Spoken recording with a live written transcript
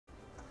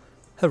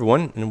Hello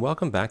everyone, and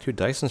welcome back to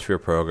Dyson Sphere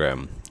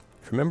Program.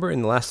 Remember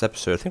in the last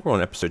episode, I think we're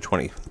on episode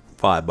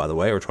 25 by the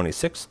way, or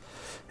 26.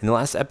 In the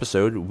last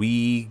episode,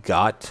 we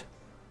got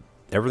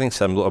everything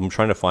set up. I'm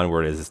trying to find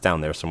where it is. It's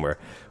down there somewhere.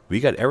 We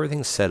got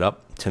everything set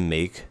up to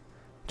make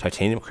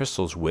titanium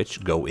crystals,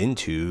 which go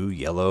into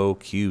yellow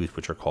cubes,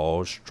 which are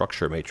called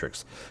structure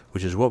matrix,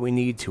 which is what we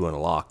need to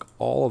unlock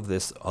all of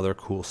this other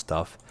cool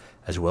stuff,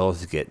 as well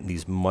as to get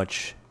these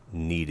much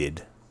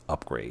needed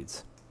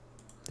upgrades.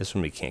 This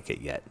one we can't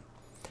get yet,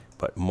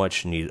 but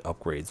much needed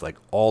upgrades, like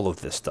all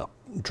of this stuff.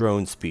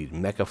 Drone speed,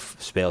 mecha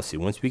space speed.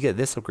 Once we get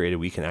this upgraded,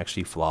 we can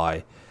actually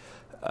fly.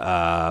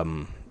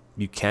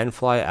 You can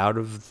fly out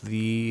of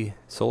the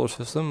solar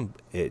system.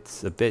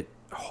 It's a bit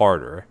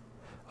harder.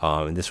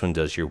 And this one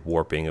does your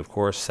warping, of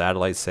course.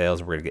 Satellite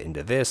sails, we're going to get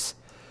into this,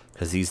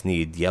 because these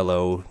need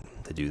yellow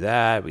to do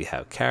that. We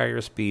have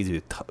carrier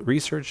speeds.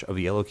 Research of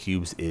yellow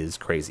cubes is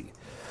crazy.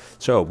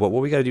 So, what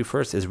we got to do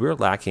first is we're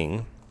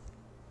lacking...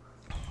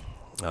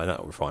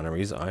 not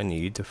refineries. I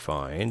need to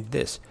find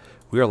this.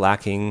 We are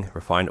lacking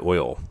refined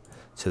oil.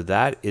 So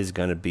that is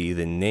going to be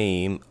the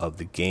name of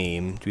the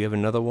game. Do we have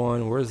another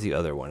one? Where's the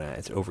other one at?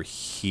 It's over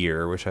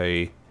here, which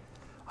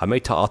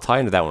I'll tie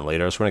into that one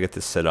later. I just want to get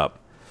this set up.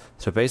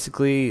 So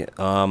basically,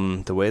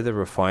 the way the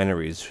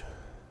refineries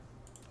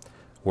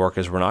work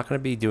is we're not going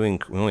to be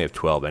doing, we only have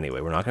 12 anyway.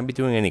 We're not going to be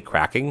doing any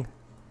cracking.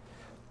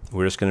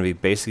 We're just going to be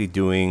basically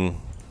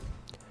doing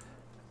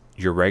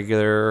your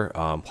regular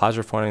plasma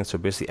refining. So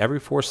basically every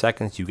 4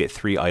 seconds you get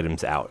 3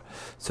 items out.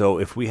 So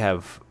if we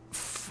have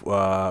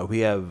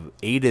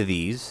 8 of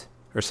these,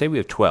 or say we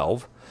have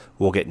 12,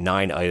 we'll get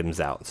 9 items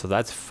out. So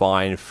that's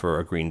fine for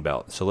a green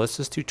belt. So let's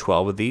just do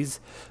 12 of these.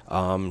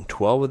 12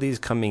 of these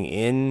coming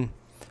in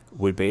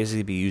would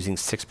basically be using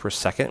 6 per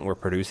second. We're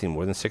producing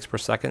more than 6 per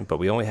second, but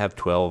we only have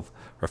 12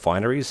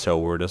 refineries, so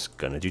we're just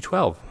gonna do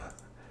 12.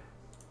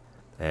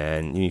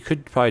 And you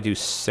could probably do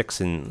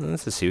 6 and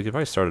let's just see, we could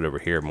probably start it over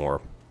here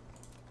more.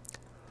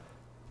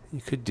 You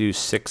could do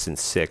 6 and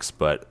 6,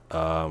 but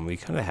we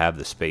kind of have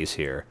the space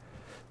here.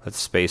 Let's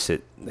space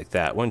it like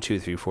that. 1, 2,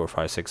 3, 4,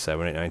 5, 6,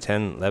 7, 8, 9,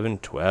 10, 11,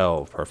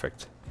 12.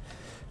 Perfect.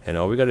 And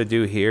all we got to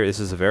do here,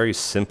 this is a very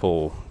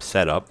simple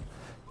setup.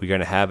 We're going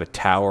to have a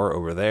tower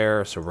over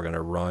there, so we're going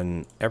to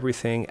run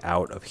everything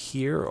out of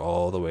here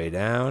all the way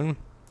down.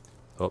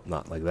 Oh,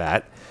 not like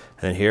that.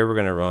 And then here we're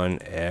going to run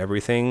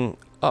everything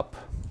up.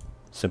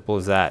 Simple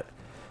as that.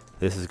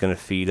 This is going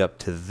to feed up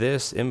to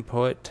this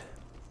input.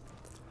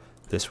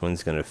 This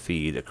one's going to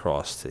feed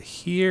across to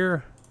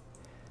here.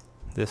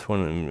 This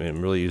one,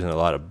 I'm really using a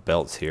lot of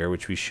belts here,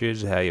 which we should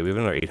have. Yeah, we have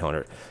another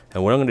 800.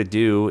 And what I'm going to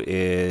do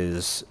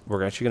is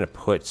we're actually going to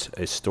put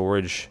a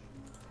storage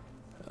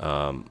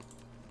there.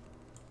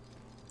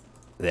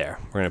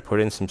 We're going to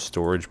put in some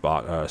storage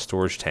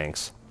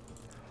tanks,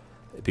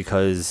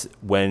 because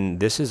when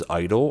this is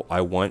idle,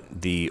 I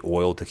want the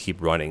oil to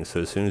keep running.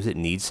 So as soon as it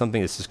needs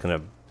something, it's just going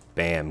to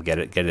bam, get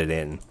it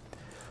in.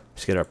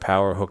 Let's get our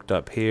power hooked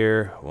up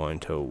here, one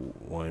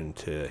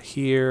to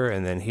here,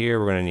 and then here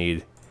we're going to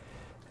need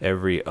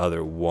every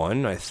other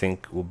one. I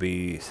think will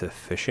be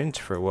sufficient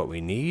for what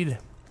we need.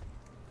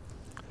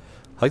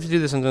 I like to do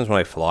this sometimes when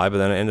I fly, but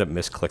then I end up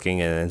misclicking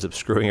and it ends up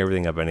screwing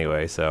everything up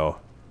anyway. So,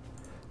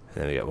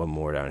 and then we got one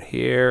more down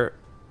here,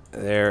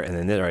 there, and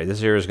then all right. This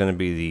here is going to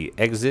be the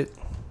exit.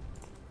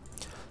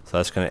 So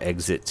that's going to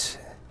exit.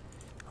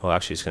 Well,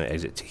 actually, it's going to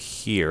exit to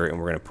here, and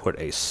we're going to put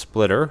a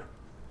splitter.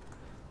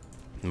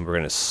 And we're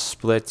going to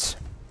split.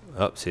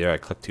 Oh, see there, I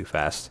clicked too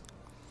fast.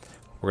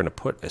 We're going to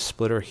put a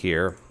splitter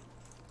here.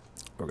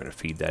 We're going to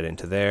feed that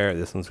into there.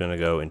 This one's going to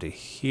go into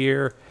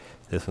here.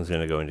 This one's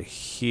going to go into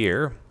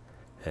here.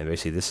 And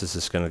basically, this is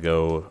just going to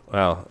go,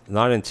 well,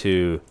 not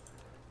into,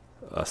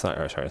 it's not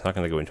going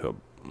to go into a,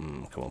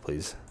 come on,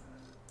 please.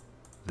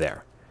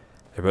 There.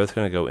 They're both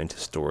going to go into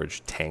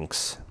storage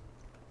tanks.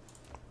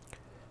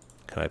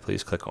 Can I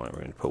please click on it? We're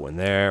going to put one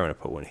there. We're going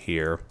to put one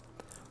here.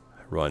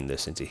 Run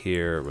this into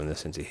here, run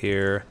this into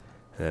here,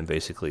 and then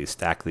basically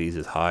stack these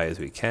as high as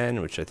we can,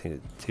 which I think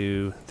is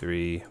 2,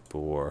 3,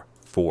 4,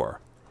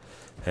 4.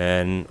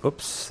 And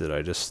oops, did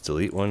I just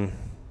delete one?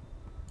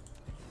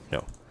 No.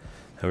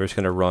 And we're just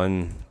going to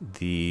run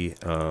the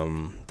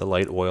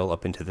light oil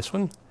up into this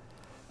one,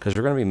 because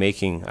we're going to be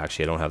making.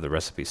 Actually, I don't have the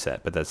recipe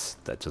set, but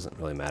that doesn't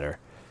really matter.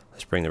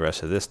 Let's bring the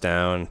rest of this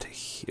down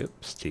to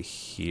to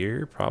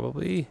here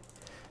probably.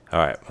 All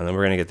right, and then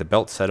we're going to get the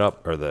belt set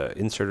up, or the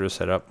inserters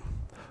set up.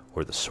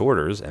 Or the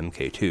sorters,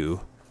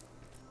 MK2.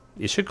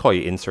 You should call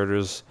you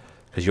inserters,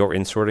 because you're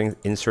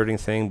inserting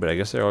thing, but I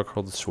guess they are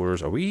called the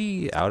sorters. Are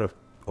we out of...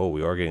 Oh,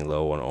 we are getting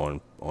low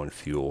on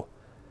fuel.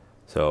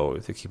 So we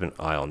have to keep an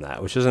eye on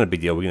that, which isn't a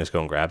big deal. We can just go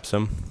and grab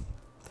some.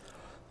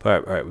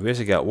 But all right, we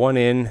basically got one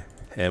in,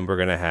 and we're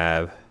going to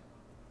have...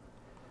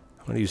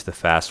 I'm going to use the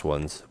fast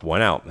ones.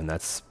 One out, and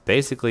that's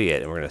basically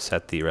it. And we're going to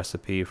set the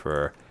recipe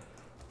for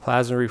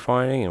plasma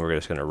refining, and we're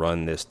just going to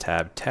run this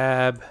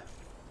tab.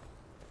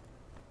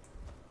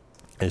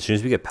 And as soon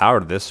as we get power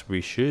to this, we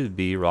should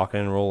be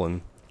rocking and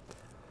rolling.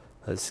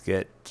 Let's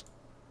get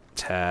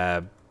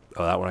tab.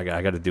 Oh, that one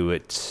I got to do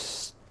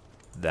it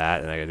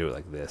that, and I got to do it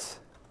like this.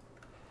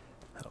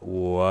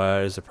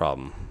 What is the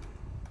problem?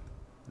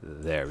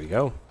 There we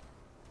go.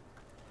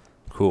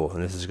 Cool,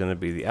 and this is going to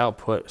be the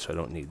output, so I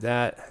don't need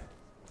that.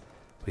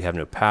 We have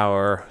no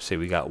power. Say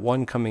we got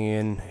one coming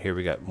in. Here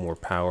we got more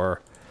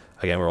power.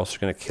 Again, we're also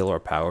going to kill our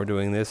power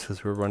doing this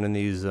because we're running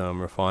these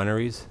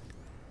refineries.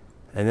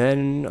 And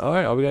then, all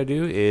right, all we got to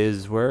do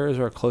is, where is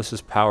our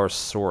closest power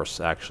source,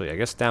 actually? I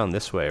guess down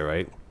this way,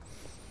 right?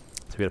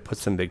 So we got to put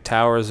some big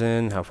towers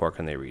in. How far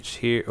can they reach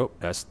here? Oh,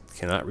 that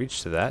cannot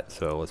reach to that.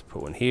 So let's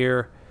put one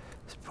here.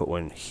 Let's put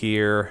one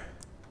here.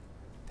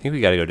 I think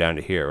we got to go down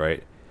to here,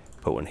 right?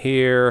 Put one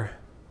here.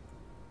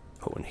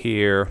 Put one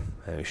here.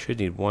 And we should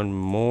need one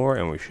more,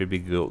 and we should be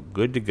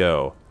good to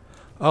go.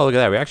 Oh, look at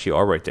that. We actually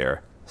are right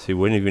there. So we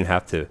wouldn't even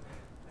have to...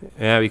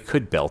 Yeah, we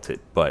could belt it,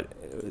 but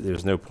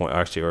there's no point.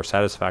 Actually, our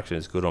satisfaction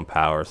is good on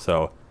power.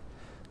 So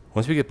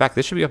once we get back,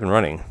 this should be up and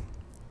running.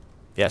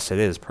 Yes, it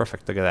is.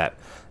 Perfect. Look at that.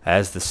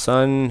 As the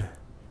sun...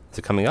 Is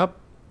it coming up?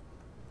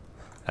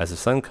 As the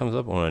sun comes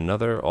up on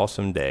another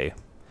awesome day,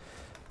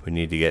 we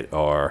need to get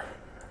our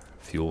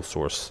fuel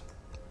source.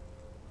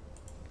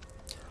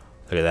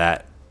 Look at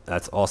that.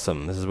 That's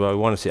awesome. This is what we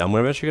want to see. I'm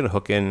eventually going to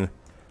hook in...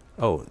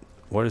 Oh,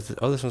 what is this?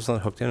 Oh, this one's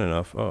not hooked in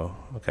enough. Oh,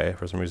 okay.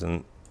 For some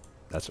reason,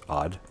 that's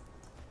odd.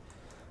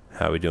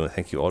 How are we doing?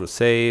 Thank you all to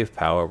save.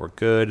 Power, we're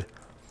good.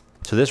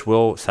 So this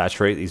will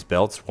saturate these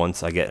belts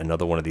once I get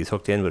another one of these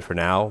hooked in, but for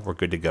now, we're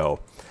good to go.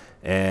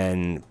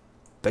 And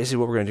basically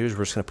what we're going to do is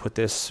we're just going to put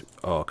this...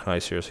 Oh, can I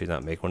seriously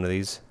not make one of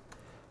these?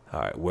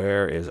 All right,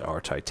 where is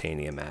our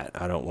titanium at?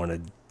 I don't want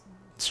to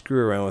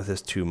screw around with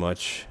this too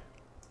much.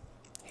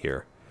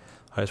 Here.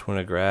 I just want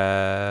to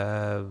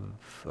grab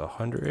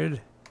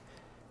 100.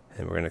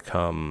 And we're going to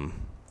come...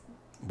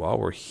 While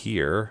we're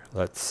here,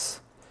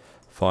 let's...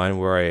 find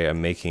where I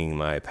am making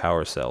my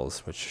power cells,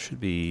 which should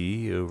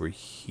be over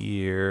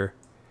here.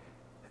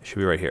 It should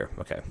be right here.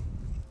 Okay.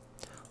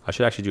 I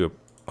should actually do a...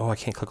 Oh, I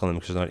can't click on them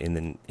because they're not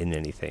in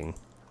anything.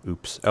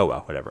 Oops. Oh,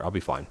 well, whatever. I'll be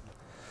fine.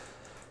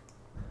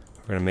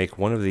 We're going to make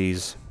one of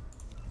these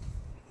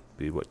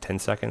be, what, 10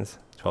 seconds?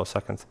 12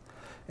 seconds?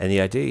 And the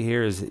idea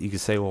here is that you can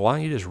say, well, why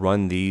don't you just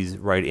run these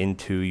right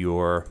into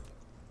your...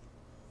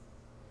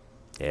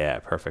 Yeah,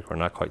 perfect. We're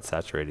not quite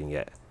saturating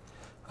yet.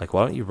 Like,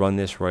 why don't you run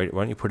this right?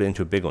 Why don't you put it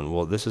into a big one?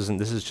 Well, this isn't.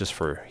 This is just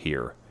for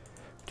here.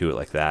 Do it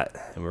like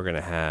that, and we're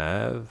gonna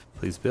have.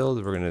 Please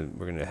build. We're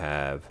gonna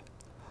have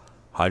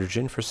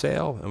hydrogen for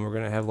sale, and we're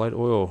gonna have light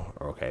oil.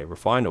 Okay,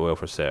 refined oil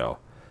for sale.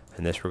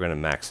 And this we're gonna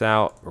max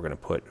out. We're gonna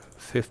put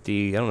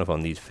 50. I don't know if I'll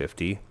need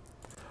 50,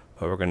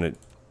 but we're gonna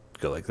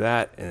go like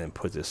that, and then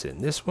put this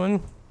in this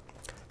one,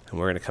 and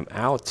we're gonna come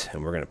out,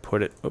 and we're gonna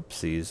put it.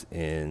 Oopsies,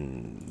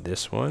 in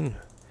this one.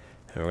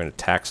 And we're going to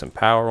tack some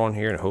power on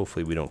here, and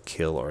hopefully we don't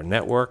kill our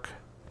network.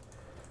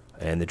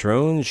 And the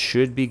drones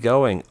should be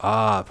going.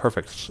 Ah,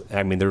 perfect.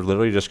 I mean, they're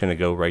literally just going to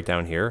go right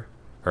down here.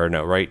 Or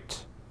no,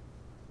 right...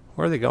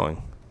 Where are they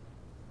going?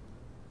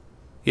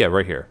 Yeah,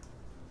 right here.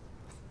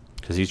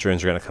 Because these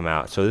drones are going to come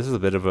out. So this is a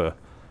bit of a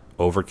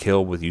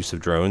overkill with use of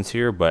drones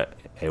here, but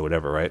hey,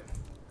 whatever, right?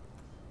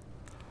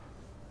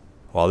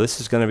 While this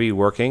is going to be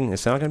working,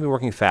 it's not going to be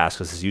working fast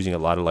because it's using a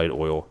lot of light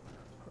oil.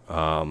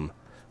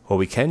 What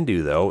we can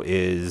do, though,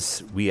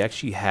 is we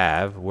actually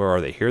have... Where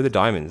are they? Here are the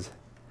diamonds.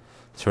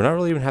 So we're not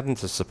really even having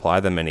to supply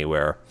them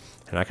anywhere.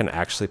 And I can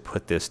actually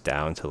put this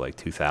down to like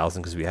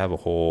 2,000 because we have a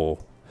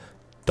whole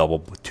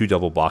two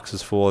double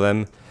boxes full of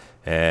them.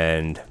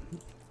 And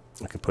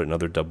I can put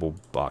another double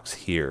box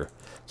here.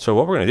 So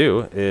what we're going to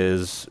do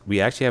is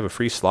we actually have a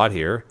free slot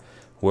here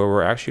where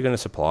we're actually going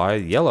to supply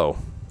yellow.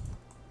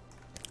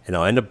 And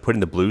I'll end up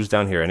putting the blues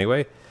down here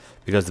anyway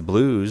because the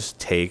blues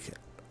take...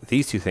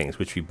 these two things,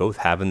 which we both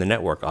have in the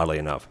network, oddly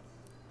enough.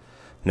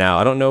 Now,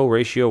 I don't know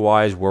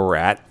ratio-wise where we're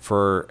at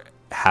for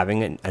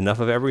having enough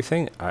of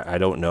everything. I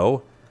don't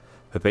know.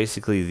 But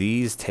basically,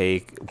 these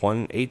take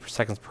 8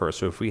 seconds per.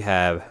 So if we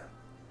have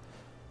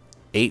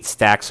 8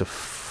 stacks of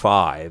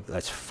 5,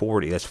 that's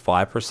 40. That's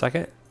 5 per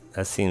second.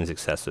 That seems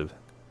excessive.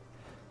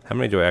 How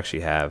many do I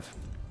actually have?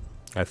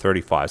 I have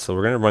 35. So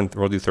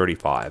we'll do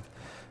 35.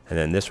 And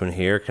then this one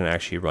here can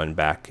actually run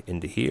back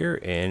into here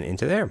and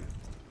into there.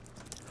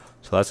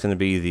 So that's going to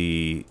be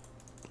the,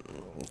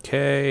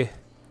 okay,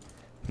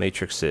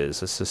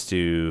 matrices. Let's just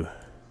do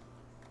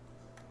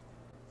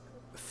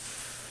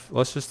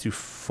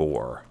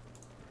 4.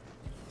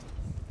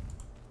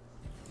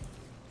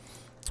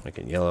 Like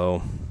in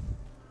yellow.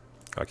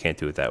 Oh, I can't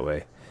do it that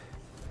way.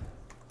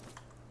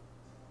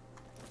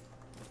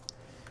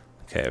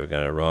 Okay, we're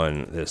going to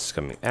run this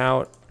coming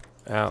out.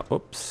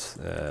 Oops.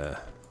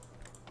 That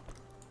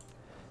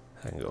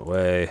can go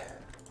away.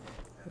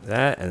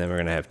 That, and then we're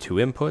going to have 2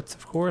 inputs,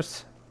 of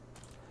course.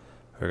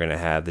 We're going to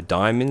have the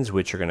diamonds,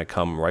 which are going to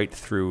come right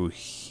through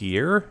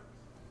here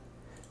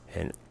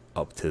and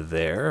up to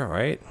there,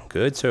 right?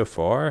 Good so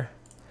far.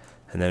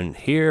 And then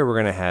here we're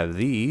going to have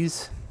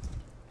these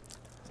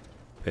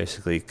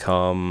basically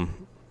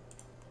come...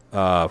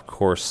 of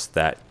course,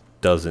 that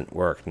doesn't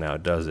work now,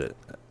 does it?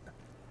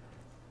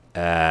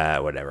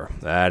 Whatever.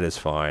 That is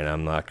fine.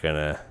 I'm not going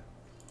to...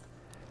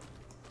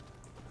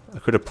 I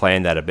could have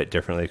planned that a bit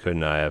differently,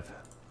 couldn't I have?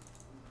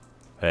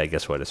 Hey,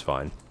 guess what? It's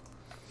fine.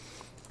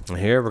 And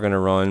here we're going to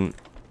run...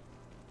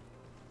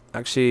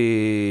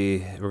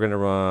 Actually, we're going to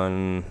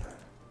run...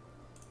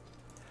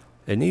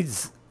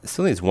 It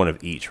still needs one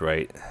of each,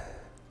 right?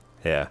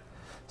 Yeah.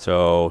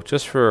 So,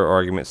 just for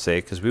argument's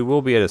sake, because we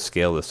will be able to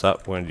scale this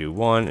up, we're going to do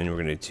 1, and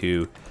we're going to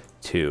do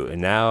 2.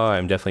 And now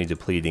I'm definitely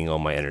depleting all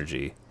my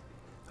energy.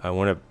 I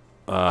want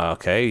to...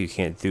 okay, you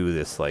can't do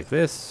this like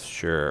this.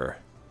 Sure.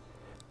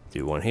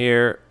 Do one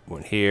here,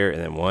 and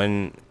then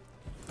one...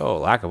 Oh,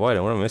 lack of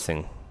item. What am I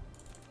missing?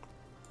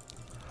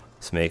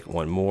 Let's make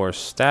one more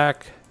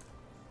stack.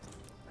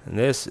 And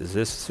this is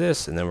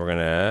this, and then we're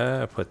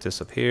gonna put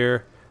this up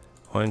here.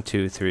 1,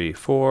 2, 3,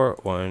 4.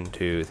 1,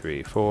 2,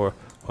 3, 4.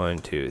 1,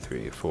 2,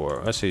 3,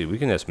 4. Actually, we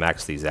can just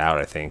max these out,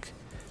 I think.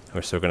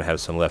 We're still gonna have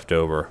some left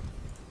over.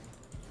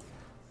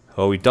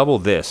 Oh, we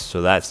doubled this,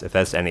 so that's if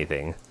that's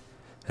anything.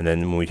 And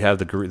then when we have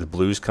the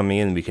blues coming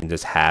in, we can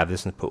just have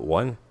this and put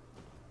 1.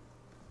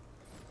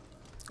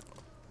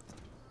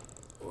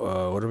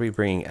 What are we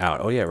bringing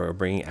out? Oh yeah, we're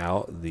bringing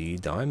out the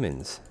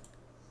diamonds.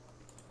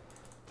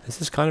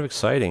 This is kind of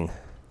exciting.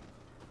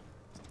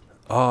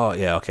 Oh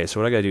yeah, okay, so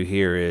what I gotta do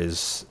here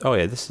is... Oh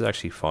yeah, this is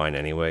actually fine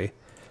anyway.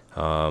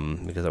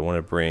 Because I want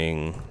to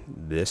bring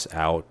this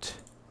out.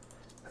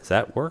 Does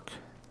that work?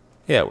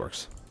 Yeah, it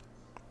works.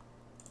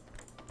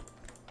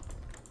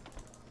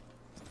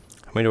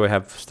 How many do I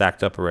have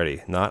stacked up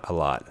already? Not a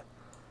lot.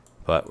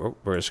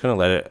 But we're just gonna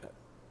let it...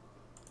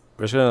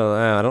 We're just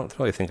gonna... I don't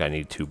really think I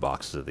need 2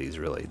 boxes of these,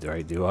 really.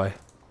 Right? Do I?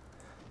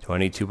 Do I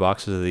need 2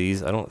 boxes of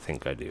these? I don't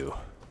think I do.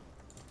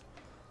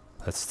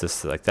 That's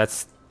just like...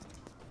 That's...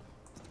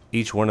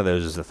 Each one of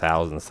those is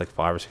 1,000. It's like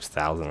 5,000 or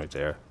 6,000 right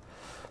there.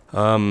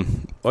 Oh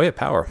yeah,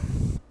 power.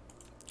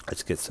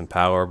 Let's get some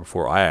power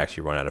before I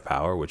actually run out of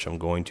power, which I'm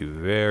going to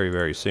very,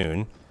 very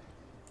soon.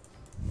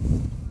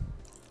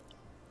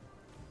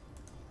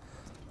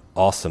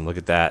 Awesome, look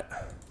at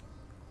that.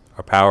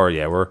 Our power,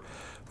 yeah,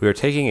 we are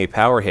taking a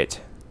power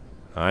hit.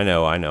 I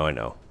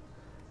know.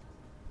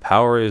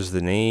 Power is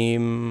the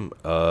name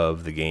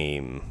of the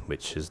game,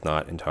 which is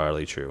not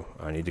entirely true.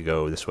 I need to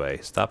go this way.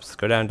 Stop,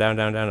 go down.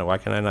 Why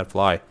can I not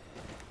fly?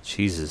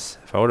 Jesus,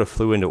 if I would have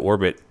flew into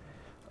orbit.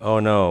 Oh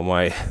no,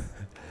 my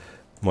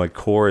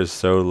core is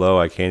so low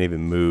I can't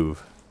even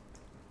move.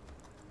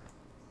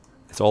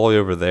 It's all the way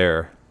over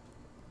there.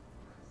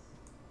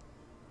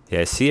 Yeah,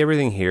 I see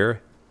everything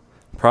here.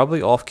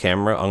 Probably off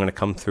camera, I'm going to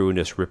come through and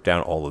just rip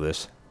down all of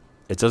this.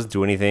 It doesn't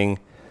do anything.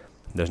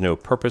 There's no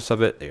purpose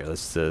of it. Here,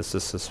 let's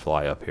just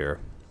fly up here.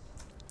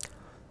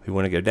 We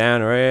want to go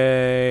down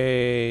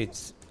right...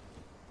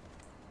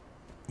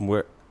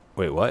 Where?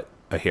 Wait, what?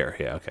 Oh, here.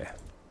 Yeah, okay.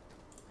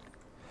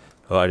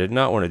 Oh, I did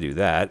not want to do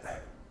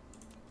that.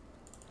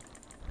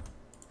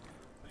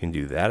 We can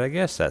do that, I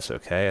guess. That's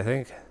okay, I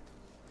think.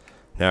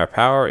 Now our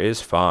power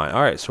is fine.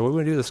 Alright, so what we're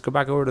going to do, let's go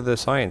back over to the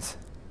science.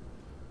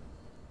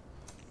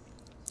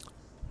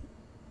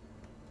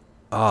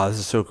 Ah, this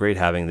is so great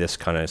having this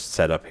kind of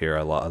set up here.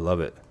 I love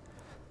it.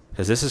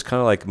 Because this is kind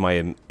of like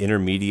my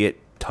intermediate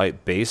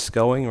type base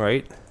going,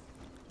 right?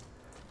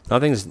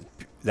 Nothing's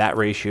that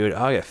ratioed.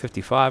 Oh, I got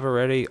 55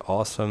 already.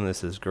 Awesome.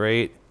 This is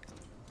great.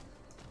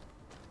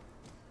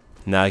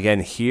 Now again,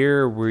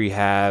 here we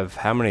have,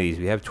 how many of these?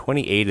 We have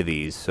 28 of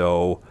these.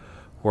 So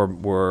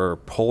we're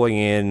pulling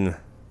in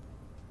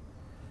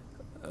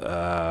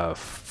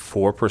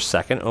 4 per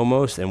second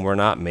almost, and we're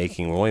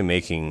only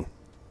making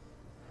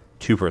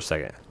 2 per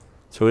second.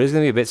 So it is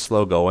going to be a bit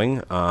slow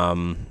going.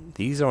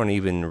 These aren't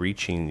even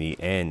reaching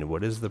the end.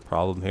 What is the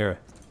problem here?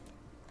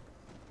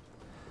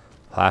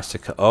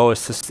 Plastic. Oh,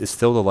 it's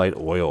still the light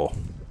oil.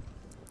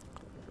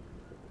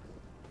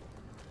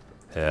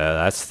 Yeah,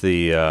 that's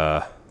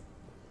the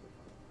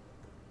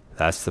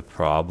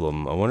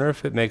problem. I wonder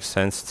if it makes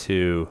sense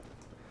to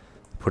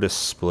put a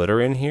splitter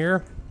in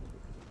here.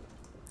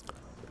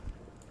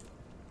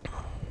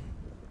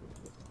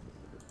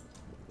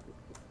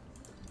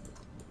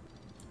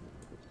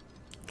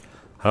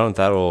 I don't know if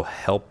that will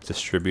help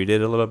distribute it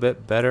a little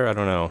bit better. I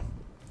don't know.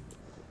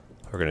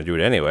 We're going to do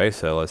it anyway,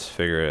 so let's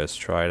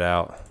try it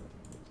out.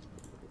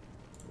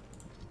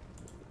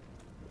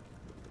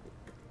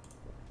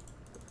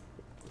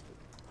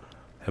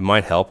 It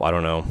might help. I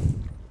don't know.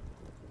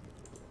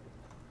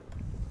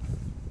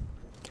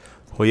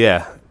 Well,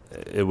 yeah,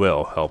 it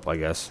will help, I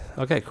guess.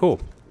 Okay, cool.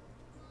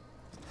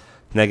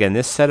 Now, again,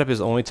 this setup is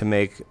only to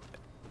make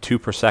 2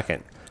 per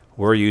second.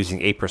 We're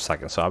using 8 per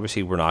second, so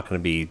obviously we're not going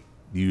to be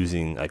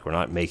using, like, we're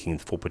not making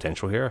full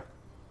potential here.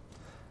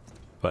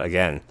 But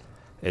again,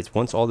 it's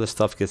once all this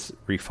stuff gets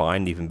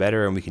refined even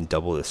better and we can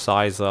double the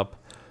size up,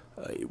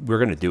 we're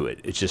going to do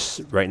it. It's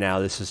just, right now,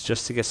 this is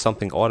just to get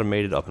something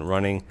automated up and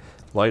running.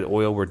 Light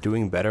oil, we're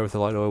doing better with the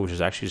light oil, which is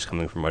actually just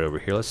coming from right over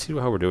here. Let's see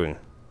how we're doing.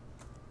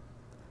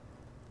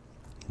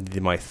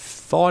 My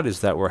thought is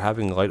that we're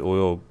having light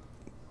oil.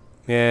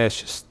 Yeah, it's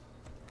just,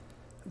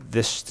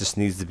 this just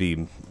needs to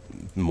be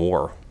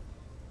more.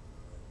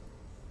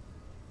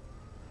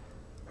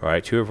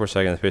 Alright, 2 or 4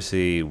 seconds,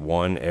 basically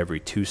 1 every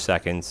 2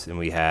 seconds, and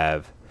we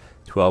have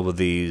 12 of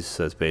these,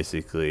 so it's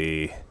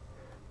basically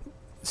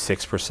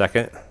 6 per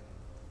second.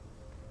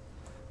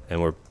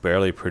 and we're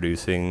barely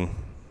producing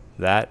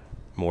that,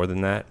 more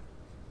than that.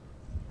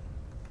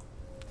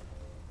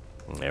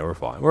 Yeah, we're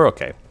fine. We're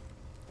okay.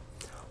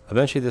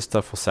 Eventually this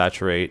stuff will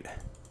saturate.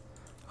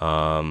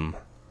 You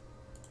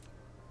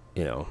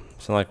know,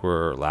 it's not like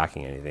we're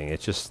lacking anything.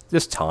 It's just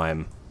this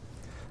time.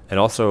 And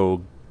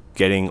also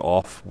getting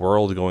off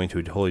world, going to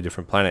a totally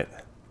different planet,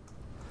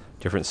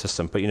 different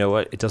system. But you know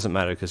what? It doesn't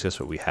matter, because guess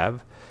what we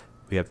have?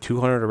 We have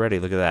 200 already.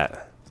 Look at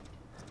that.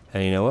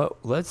 And you know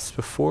what? Let's,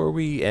 before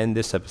we end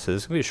this episode,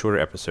 this is going to be a shorter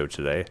episode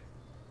today.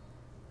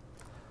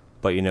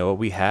 But you know what?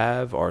 We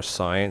have our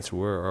science.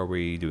 Where are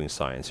we doing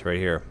science? Right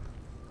here.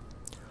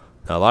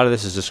 Now, a lot of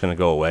this is just going to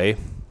go away,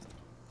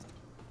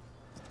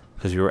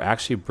 because we were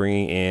actually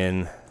bringing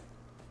in...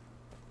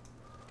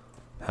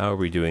 How are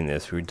we doing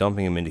this? We were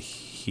dumping them into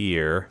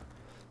here.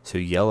 So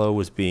yellow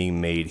was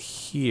being made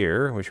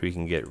here, which we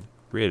can get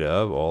rid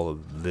of all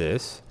of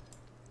this.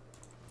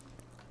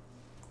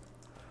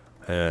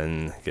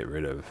 And get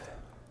rid of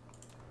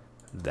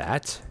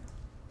that.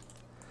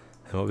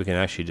 And what we can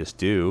actually just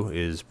do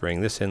is bring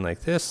this in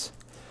like this,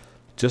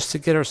 just to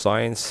get our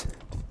science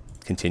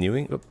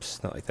continuing.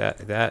 Oops, not like that,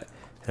 like that.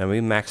 And we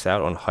max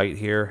out on height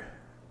here.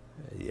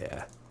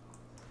 Yeah.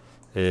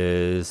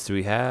 Do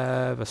we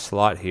have a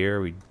slot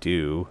here? We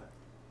do.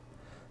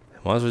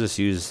 Might as well just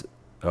use...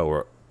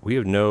 Oh, we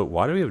have no...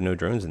 Why do we have no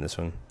drones in this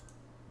one?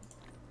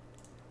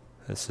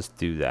 Let's just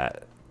do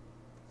that.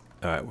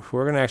 Alright, what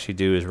we're going to actually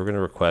do is we're going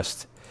to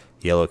request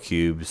yellow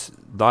cubes.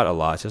 Not a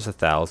lot, just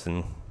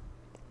 1,000.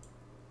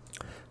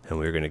 And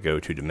we're going to go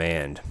to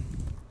demand.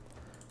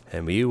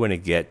 And we want to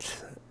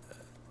get...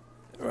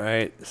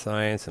 Right,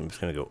 science. I'm just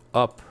going to go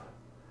up.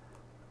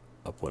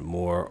 Up one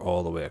more,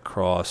 all the way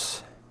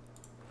across.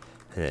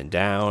 And then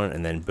down,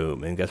 and then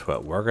boom. And guess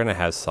what? We're going to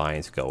have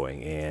science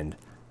going. And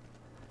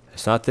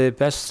it's not the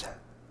best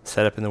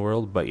setup in the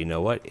world, but you know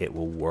what? It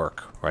will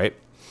work, right?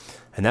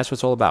 And that's what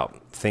it's all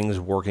about. Things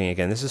working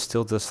again. This is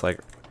still just like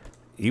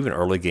even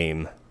early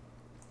game.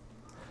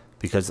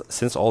 Because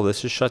since all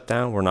this is shut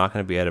down, we're not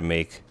going to be able to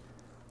make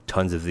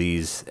tons of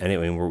these.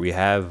 Anyway, where we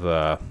have...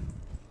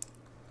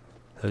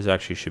 those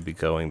actually should be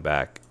going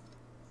back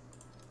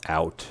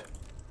out.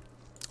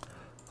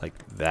 Like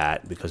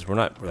that, because we're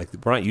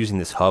not using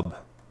this hub.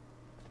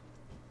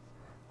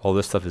 All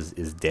this stuff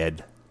is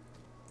dead,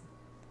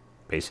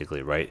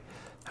 basically, right?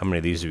 How many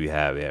of these do we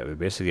have? Yeah,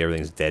 basically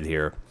everything's dead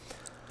here.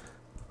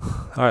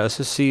 All right, let's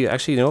just see.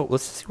 Actually, you know what?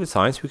 Let's see what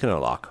science we can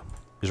unlock.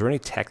 Is there any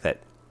tech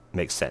that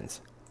makes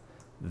sense?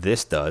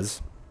 This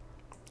does,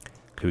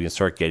 because we can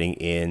start getting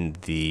in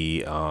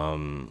the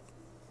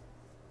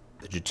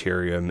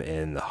deuterium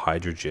and the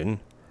hydrogen.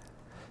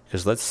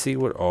 Because let's see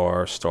what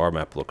our star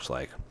map looks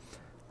like.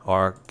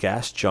 Our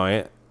gas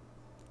giant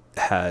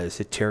has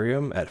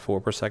deuterium at 4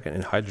 per second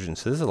and hydrogen.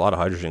 So there's a lot of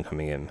hydrogen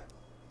coming in.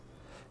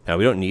 Now,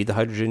 we don't need the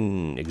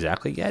hydrogen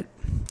exactly yet.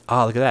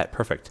 Ah, look at that.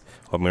 Perfect.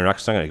 Well, we're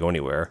not going to go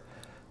anywhere.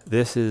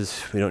 This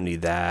is, we don't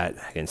need that.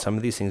 Again, some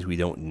of these things we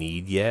don't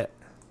need yet.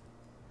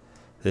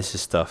 This is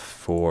stuff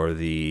for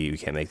the, we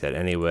can't make that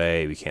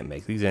anyway. We can't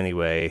make these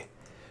anyway.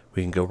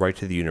 We can go right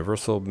to the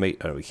universal.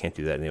 Oh, we can't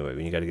do that anyway.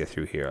 We got to get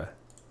through here.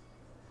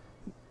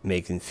 We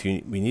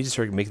need to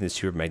start making the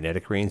super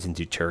magnetic rings in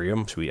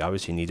deuterium, so we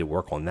obviously need to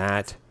work on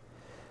that.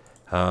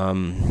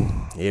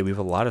 Yeah, we have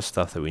a lot of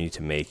stuff that we need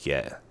to make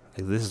yet.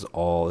 Like this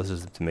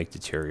is to make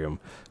deuterium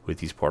with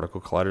these particle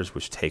colliders,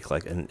 which take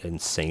like an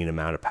insane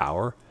amount of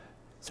power.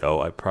 So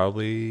I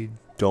probably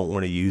don't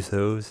want to use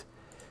those.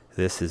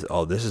 This is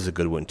a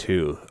good one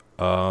too.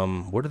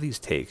 What do these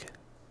take?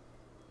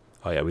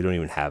 Oh yeah, we don't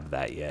even have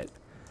that yet.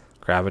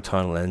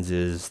 Graviton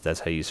lenses,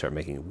 that's how you start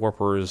making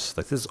warpers.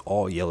 Like this is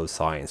all yellow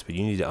science, but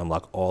you need to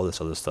unlock all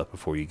this other stuff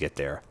before you get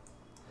there.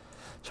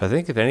 So I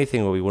think if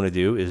anything, what we want to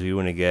do is we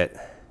want to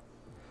get,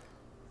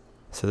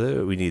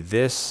 so we need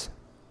this,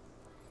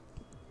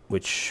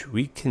 which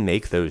we can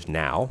make those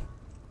now.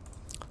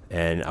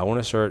 And I want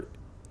to start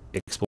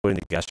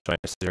exploiting the gas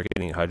giants, start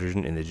getting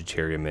hydrogen and the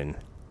deuterium in.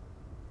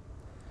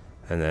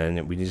 And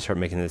then we need to start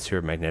making this here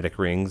magnetic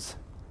rings.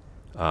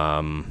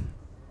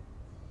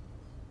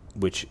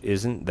 Which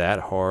isn't that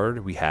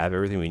hard. We have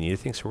everything we need, I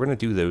think. So we're going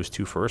to do those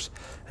two first,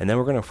 and then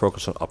we're going to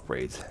focus on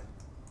upgrades.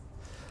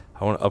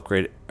 I want to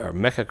upgrade our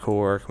mecha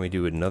core. Can we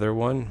do another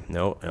one?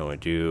 No, I want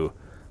to do...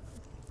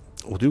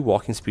 We'll do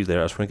walking speed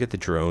later. I just want to get the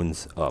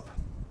drones up.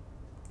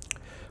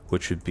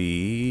 Which would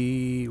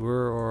be...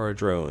 Where are our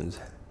drones?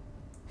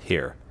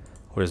 Here.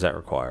 What does that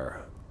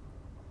require?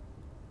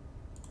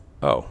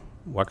 Oh,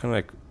 why can't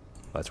I...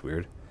 That's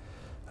weird.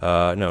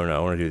 No, I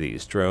want to do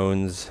these.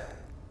 Drones...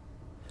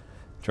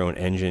 Drone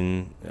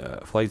engine,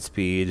 flight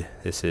speed.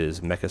 This is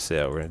mecha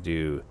sail. We're going to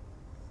do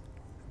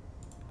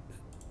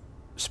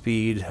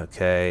speed.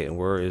 Okay, and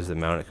where is the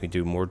mount? Can we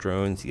do more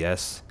drones?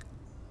 Yes.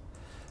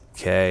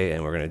 Okay,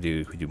 and we're going to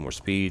do, can we do more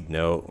speed?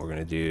 No, we're going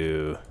to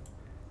do,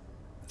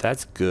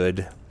 that's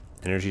good.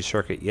 Energy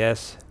circuit,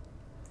 yes.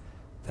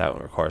 That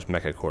one requires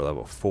mecha core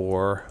level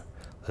 4.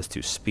 Let's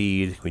do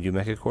speed. Can we do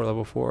mecha core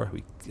level 4?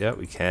 Yeah,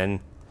 we can.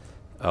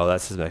 Oh,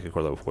 that's his mecha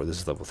core level 4. This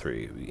is level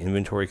 3.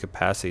 Inventory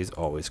capacity is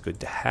always good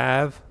to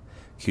have.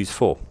 queue's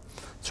full.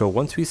 So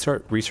once we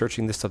start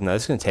researching this stuff, now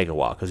this is going to take a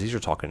while because these are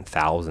talking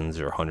thousands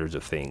or hundreds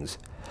of things.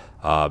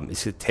 It's going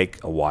to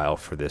take a while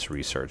for this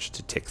research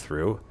to tick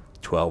through.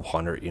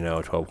 1,200,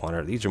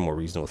 1,200. These are more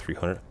reasonable,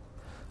 300.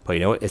 But you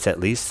know what? It's at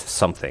least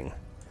something.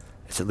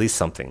 It's at least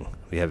something.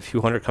 We have a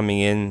few hundred coming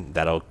in.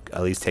 That'll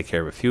at least take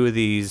care of a few of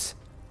these.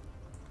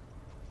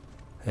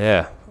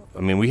 Yeah. I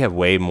mean, we have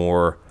way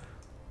more.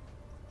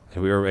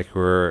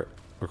 We're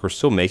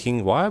still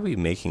making. Why are we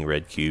making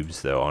red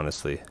cubes, though,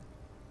 honestly?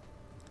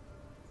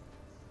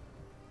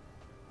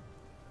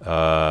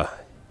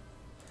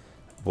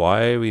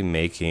 Why are we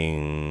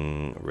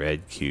making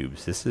red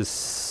cubes? This is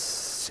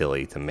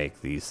silly to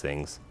make these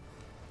things.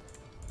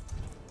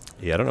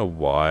 Yeah, I don't know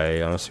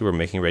why. Honestly, we're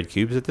making red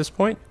cubes at this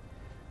point.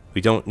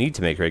 We don't need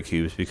to make red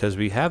cubes because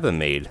we have them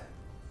made.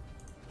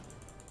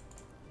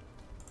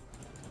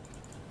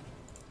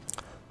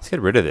 Let's get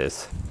rid of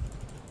this.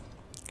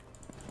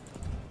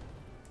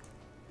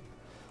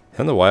 I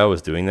don't know why I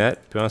was doing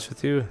that, to be honest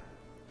with you.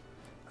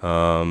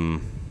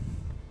 The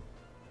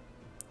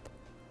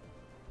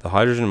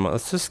hydrogen,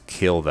 let's just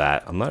kill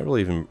that. I'm not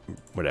really even,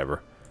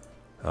 whatever.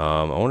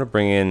 I want to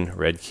bring in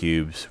red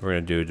cubes. We're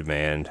going to do a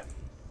demand.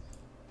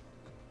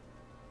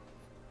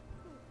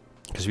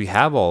 Because we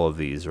have all of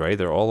these, right?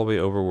 They're all the way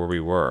over where we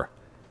were.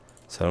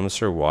 So I'm not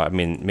sure why. I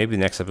mean, maybe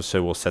next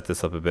episode we'll set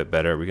this up a bit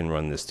better. We can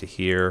run this to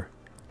here.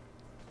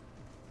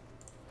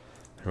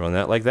 Run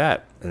that like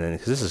that. And then,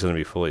 because this is going to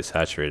be fully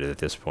saturated at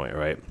this point,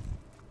 right?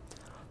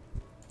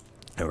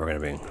 And we're going to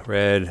bring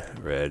red,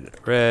 red,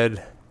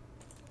 red.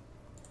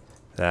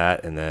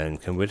 That, and then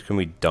which can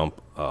we dump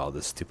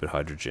this stupid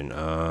hydrogen?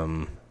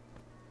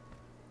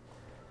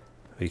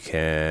 We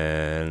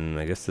can,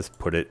 I guess, just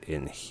put it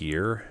in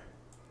here.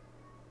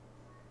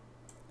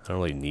 I don't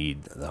really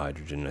need the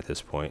hydrogen at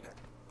this point.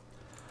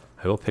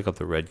 I will pick up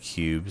the red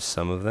cubes,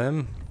 some of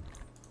them.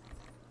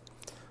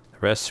 The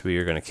rest we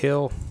are going to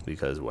kill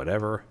because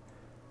whatever.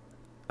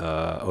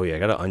 Oh yeah, I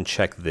got to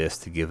uncheck this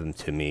to give them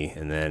to me,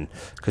 and then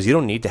because you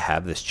don't need to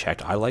have this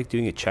checked. I like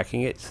doing it,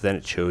 checking it, so then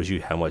it shows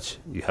you how much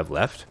you have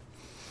left.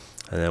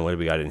 And then what do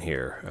we got in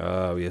here?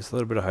 We have a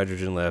little bit of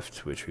hydrogen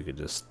left, which we could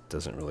just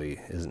isn't really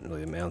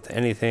amount to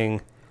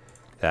anything.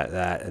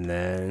 That, and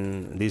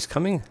then these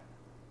coming.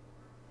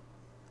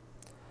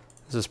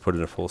 Let's just put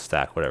in a full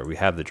stack, whatever. We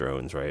have the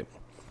drones, right?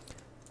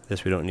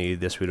 This we don't need.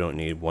 This we don't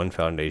need. 1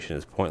 foundation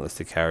is pointless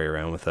to carry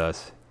around with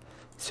us.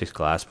 6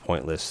 glass,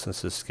 pointless.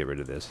 Let's just get rid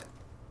of this.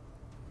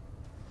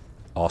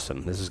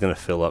 Awesome. This is going to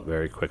fill up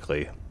very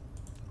quickly.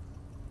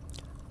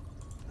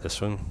 This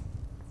one,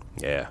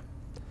 yeah.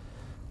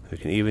 We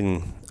can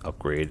even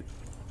upgrade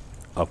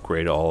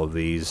all of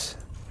these.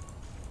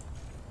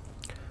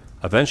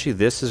 Eventually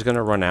this is going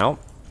to run out.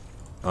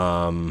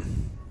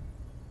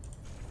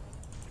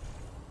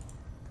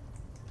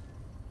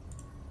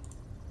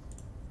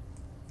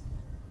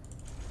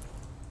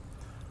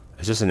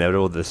 It's just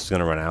inevitable this is going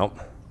to run out.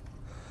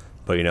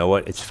 But you know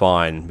what? It's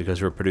fine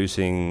because we're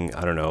producing,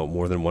 I don't know,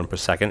 more than 1 per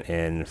second,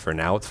 and for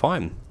now it's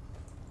fine.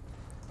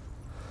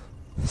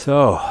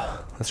 So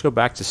let's go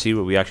back to see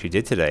what we actually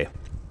did today.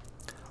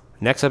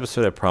 Next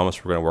episode, I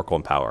promise we're going to work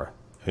on power.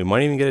 We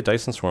might even get a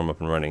Dyson Swarm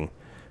up and running.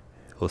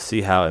 We'll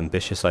see how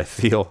ambitious I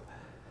feel.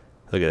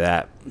 Look at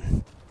that.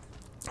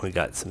 We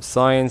got some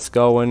science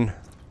going.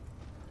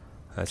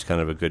 That's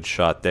kind of a good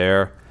shot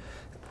there.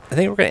 I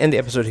think we're going to end the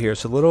episode here.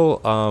 It's a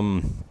little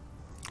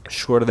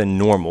shorter than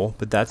normal,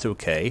 but that's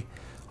okay.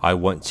 I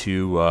want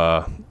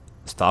to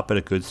stop at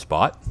a good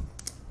spot,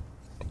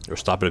 or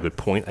stop at a good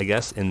point, I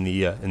guess, in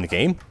the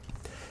game.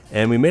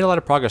 And we made a lot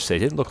of progress today. It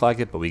didn't look like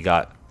it, but we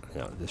got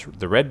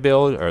the red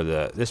build or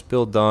this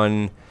build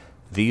done.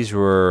 These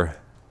were,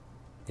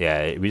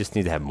 yeah. We just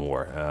need to have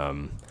more.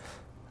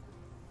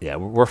 Yeah,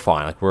 we're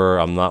fine. Like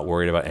I'm not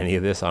worried about any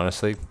of this,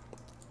 honestly.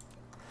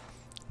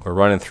 We're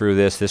running through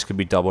this. This could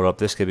be doubled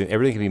up.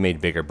 Everything can be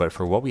made bigger. But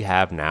for what we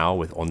have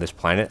now on this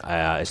planet,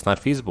 it's not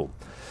feasible.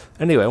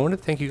 Anyway, I want to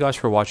thank you guys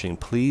for watching.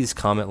 Please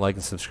comment, like,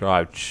 and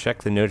subscribe.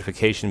 Check the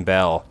notification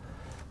bell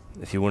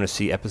if you want to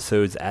see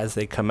episodes as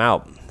they come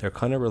out. They're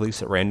kind of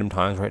released at random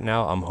times right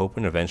now. I'm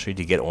hoping eventually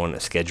to get on a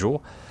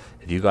schedule.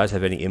 If you guys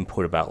have any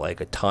input about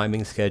like a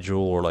timing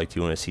schedule, or like, do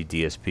you want to see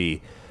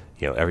DSP,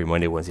 every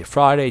Monday, Wednesday,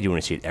 Friday? Do you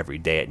want to see it every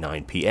day at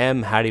 9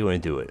 p.m.? How do you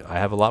want to do it? I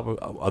have a lot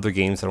of other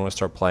games that I want to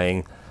start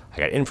playing. I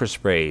got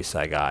Infraspace.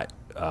 I got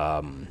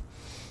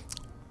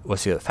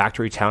what's the other,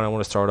 Factory Town I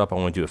want to start up. I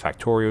want to do a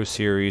Factorio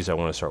series. I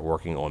want to start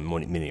working on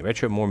Mini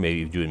Retro more,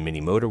 maybe doing Mini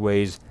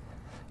Motorways.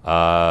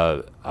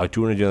 I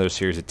do want to do another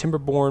series of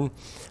Timberborn.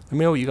 Let me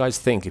know what you guys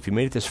think. If you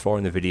made it this far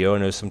in the video, I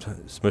know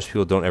sometimes most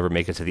people don't ever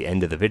make it to the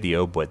end of the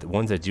video, but the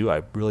ones that do,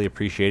 I really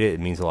appreciate it. It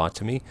means a lot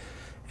to me.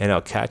 And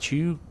I'll catch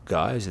you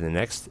guys in the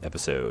next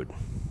episode.